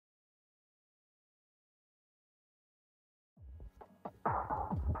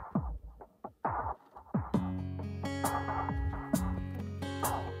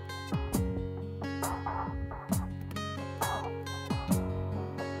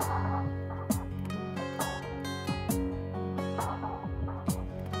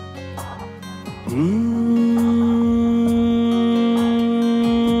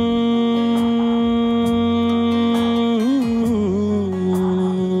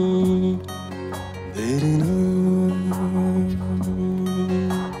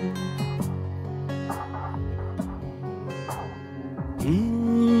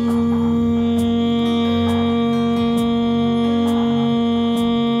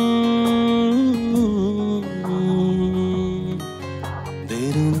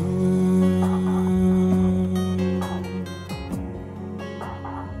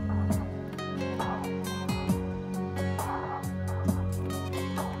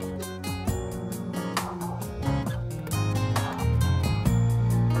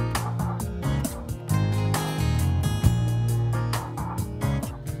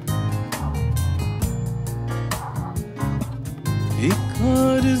एक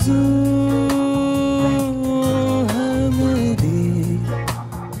आरज़ू है मेरी,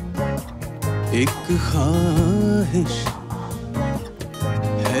 एक ख्वाहिश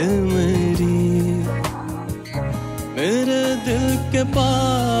है मेरी, मेरे दिल के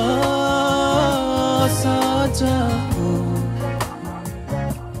पास आ जाओ,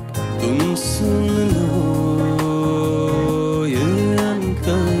 तुम सुन लो ये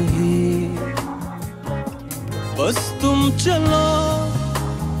अनकही, बस तुम चलो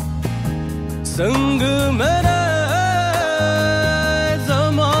संग मेरे,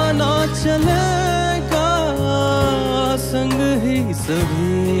 ज़माना चलेगा संग ही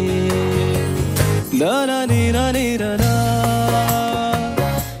सभी। दारा नी रा नी रा रा,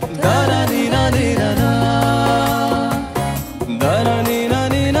 दारा नी रा नी रा रा, दारा नी रा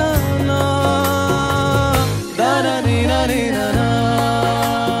नी रा रा, दारा नी रा नी रा रा।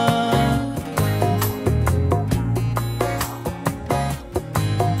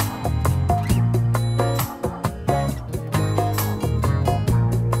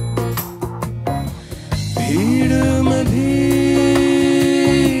 भीड़ में भी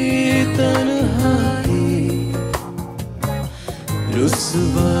तन्हाई,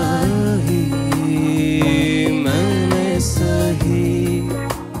 रुसवाई मैंने सही,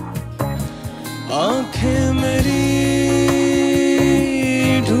 आंखें मेरी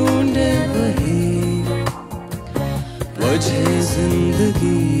ढूंढे वही वजह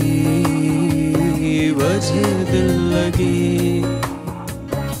जिंदगी, वजह दिल लगी,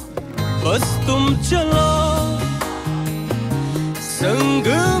 बस तुम चलो संग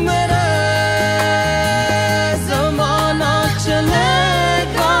मेरे, ज़माना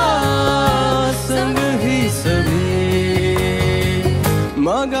चलेगा संग ही सभी।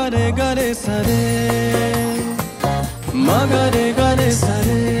 मा गा रे सरे, मा गा रे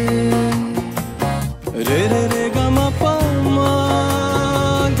सरे, रे रे रे गा मा पा मा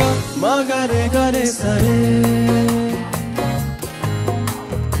गा, मा गा रे सरे।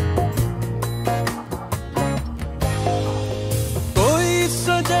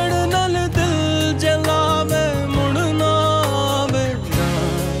 सजड़ नल दिल जलावे मुड़ना बेना,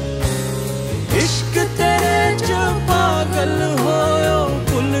 इश्क तेरे च पागल होयो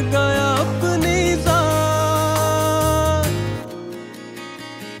भूल गया अपनी जान।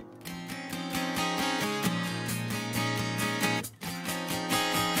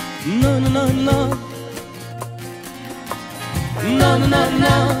 ना ना ना ना ना ना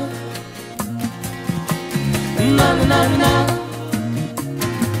ना ना ना ना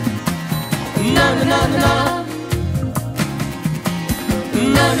na na na na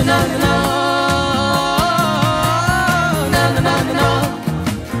na na na na na na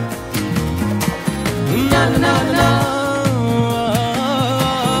na na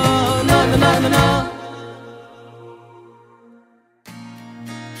na na na na।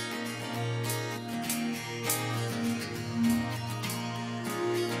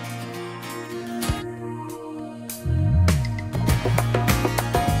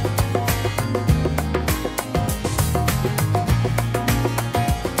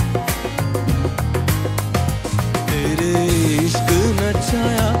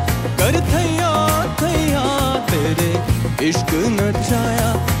 नचाया कर थैया थैया, तेरे इश्क नचाया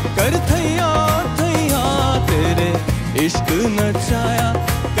कर थैया थैया, तेरे इश्क नचाया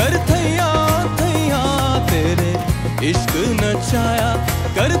कर थैया थैया, तेरे इश्क नचाया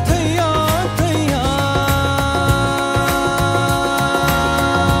कर थैया थैया।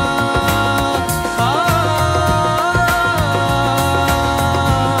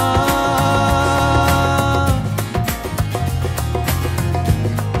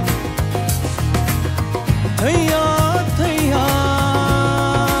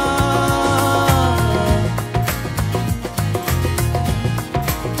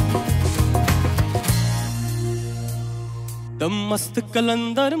 दम मस्त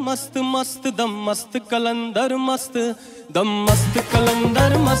कलंदर मस्त मस्त दम मस्त कलंदर मस्त दम मस्त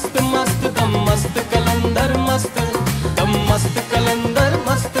कलंदर मस्त मस्त दम मस्त कलंदर मस्त दम मस्त कलंदर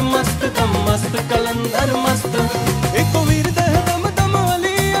मस्त मस्त दम मस्त कलंदर मस्त एक वीर दह दम दम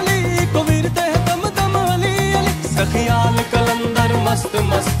अली अली एक वीर दह दम दम अली अली सखियाल कलंदर मस्त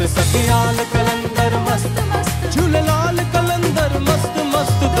मस्त सखियाल कलंदर मस्त मस्त झूले लाल कलंदर मस्त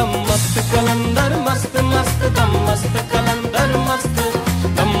मस्त दम मस्त कलंदर मस्त मस्त दम मस्त कलंदर मस्त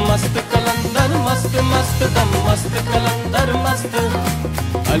दम मस्त कलंदर मस्त मस्त दम मस्त कलंदर मस्त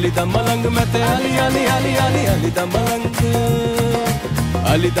अली दा मलंग मैं ते अली अली अली अली अली दा मलंग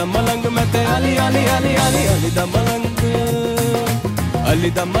अली दा मलंग मैं ते अली अली अली अली अली दा मलंग अली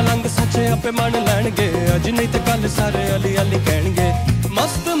दा मलंग सच्चे आपे मन लैणगे अज नहीं ते कल सारे अली अली कहणगे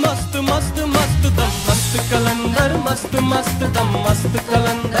मस्त मस्त मस्त मस्त दम मस्त कलंदर मस्त मस्त दम मस्त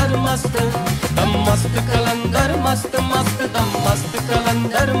कलंदर मस्त दम मस्त कलंदर मस्त मस्त दम मस्त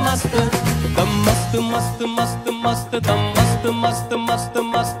कलंदर मस्त दम मस्त मस्त मस्त मस्त दम मस्त मस्त मस्त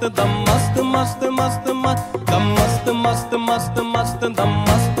मस्त दम मस्त मस्त मस्त मस्त दम मस्त मस्त मस्त मस्त दम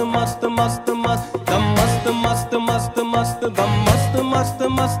मस्त मस्त मस्त मस्त दम मस्त मस्त मस्त मस्त दम मस्त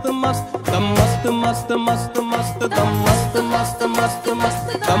मस्त मस्त मस्त दम मस्त मस्त मस्त मस्त दम मस्त मस्त मस्त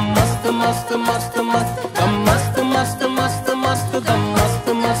मस्त दम मस्त मस्त मस्त मस्त दम मस्त मस्त मस्त मस्त दम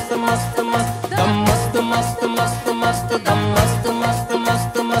मस्त मस्त मस्त मस्त दम मस्त मस्त मस्त मस्त दम मस्त मस्त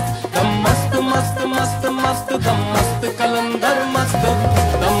मस्त मस्त दम मस्त मस्त मस्त मस्त दम मस्त कलंदर मस्त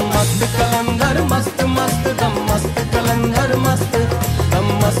दम मस्त कलंदर मस्त मस्त दम मस्त कलंदर मस्त दम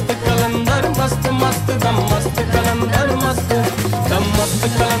मस्त कलंदर मस्त मस्त दम मस्त कलंदर मस्त दम मस्त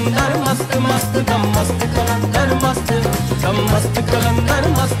कलंदर मस्त मस्त दम मस्त कलंदर मस्त दम मस्त कलंदर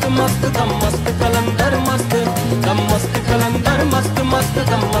मस्त मस्त दम मस्त कलंदर मस्त दम मस्त कलंदर मस्त मस्त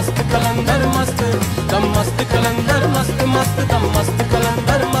दम मस्त कलंदर मस्त दम मस्त कलंदर मस्त मस्त दम मस्त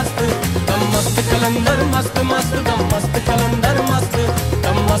कलंदर मस्त दम मस्त कलंदर मस्त मस्त दम मस्त कलंदर मस्त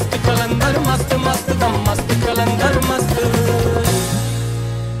दम मस्त कलंदर मस्त